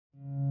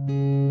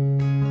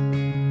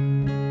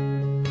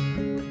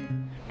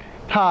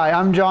Hi,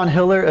 I'm John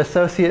Hiller,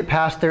 Associate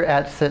Pastor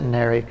at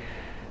Centenary.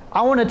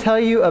 I want to tell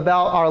you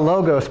about our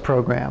Logos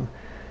program.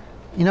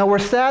 You know, we're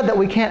sad that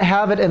we can't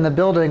have it in the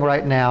building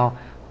right now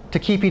to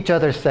keep each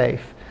other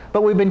safe,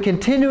 but we've been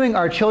continuing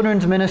our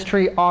children's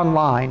ministry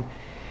online.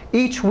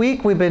 Each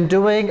week we've been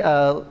doing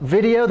a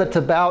video that's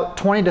about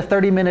 20 to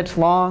 30 minutes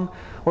long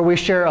where we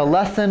share a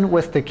lesson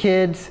with the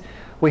kids.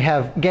 We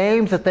have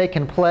games that they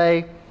can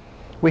play.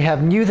 We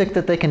have music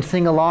that they can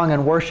sing along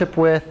and worship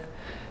with.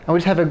 And we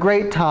just have a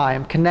great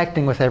time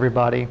connecting with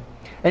everybody.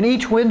 And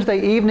each Wednesday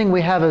evening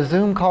we have a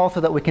Zoom call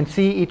so that we can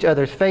see each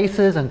other's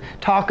faces and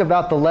talk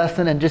about the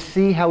lesson and just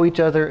see how each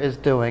other is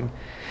doing.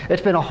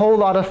 It's been a whole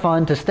lot of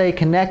fun to stay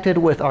connected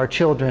with our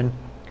children.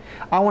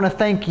 I want to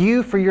thank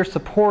you for your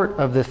support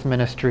of this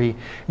ministry.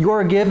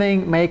 Your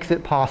giving makes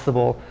it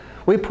possible.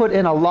 We put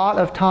in a lot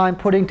of time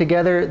putting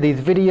together these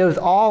videos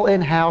all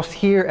in-house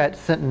here at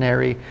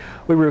Centenary.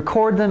 We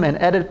record them and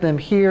edit them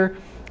here,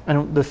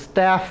 and the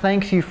staff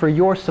thanks you for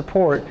your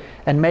support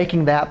and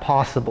making that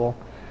possible.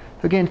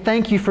 Again,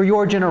 thank you for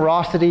your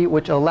generosity,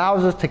 which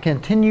allows us to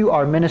continue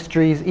our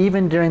ministries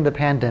even during the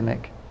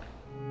pandemic.